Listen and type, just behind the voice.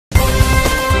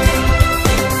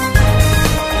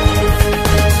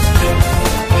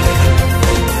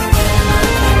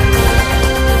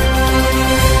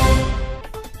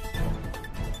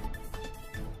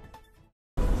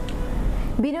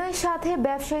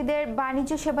ব্যবসায়ীদের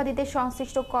বাণিজ্য সেবা দিতে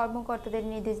সংশ্লিষ্ট কর্মকর্তাদের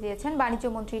নির্দেশ দিয়েছেন বাণিজ্য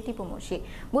মন্ত্রী টিপু মুরশি।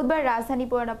 বুধবার রাজধানী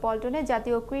পুরানা পল্টনে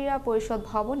জাতীয় ক্রীড়া পরিষদ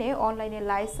ভবনে অনলাইনে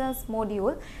লাইসেন্স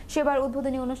মডিউল সেবার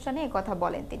উদ্বোধনী অনুষ্ঠানে একথা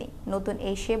বলেন তিনি। নতুন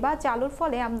এই সেবা চালুর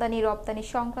ফলে আমদানি রপ্তানি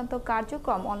সংক্রান্ত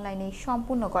কার্যক্রম অনলাইনে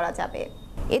সম্পূর্ণ করা যাবে।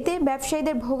 এতে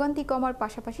ব্যবসায়ীদের ভোগান্তি কমার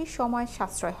পাশাপাশি সময়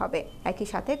সাশ্রয় হবে। একই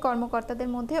সাথে কর্মকর্তাদের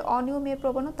মধ্যে অনিয়মের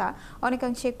প্রবণতা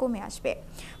অনেকাংশে কমে আসবে।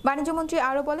 বাণিজ্যমন্ত্রী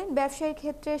আরও বলেন, ব্যবসায়ীর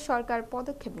ক্ষেত্রে সরকার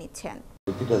পদক্ষেপ নিচ্ছেন।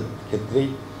 প্রতিটা ক্ষেত্রেই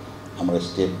আমরা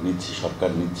স্টেপ নিচ্ছি, সরকার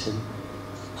নিচ্ছেন।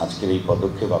 আজকের এই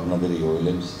পদক্ষেপ, আপনাদের এই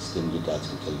ওএলএম সিস্টেম যেটা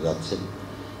আজকে চলে যাচ্ছে,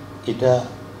 এটা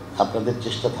আপনাদের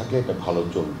চেষ্টা থাকলে এটা ভালো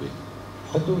চলবে।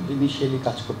 হয়তো ইনিশিয়ালি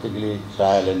কাজ করতে গেলে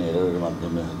ট্রায়াল অ্যান্ড এররের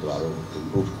মাধ্যমে হয়তো আরও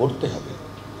ইমপ্রুভ করতে হবে,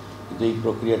 কিন্তু এই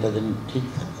প্রক্রিয়াটা যেন ঠিক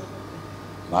থাকে।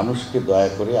 মানুষকে দয়া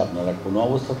করে আপনারা কোনো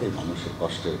অবস্থাতেই মানুষের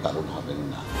কষ্টের কারণ হবেন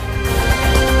না।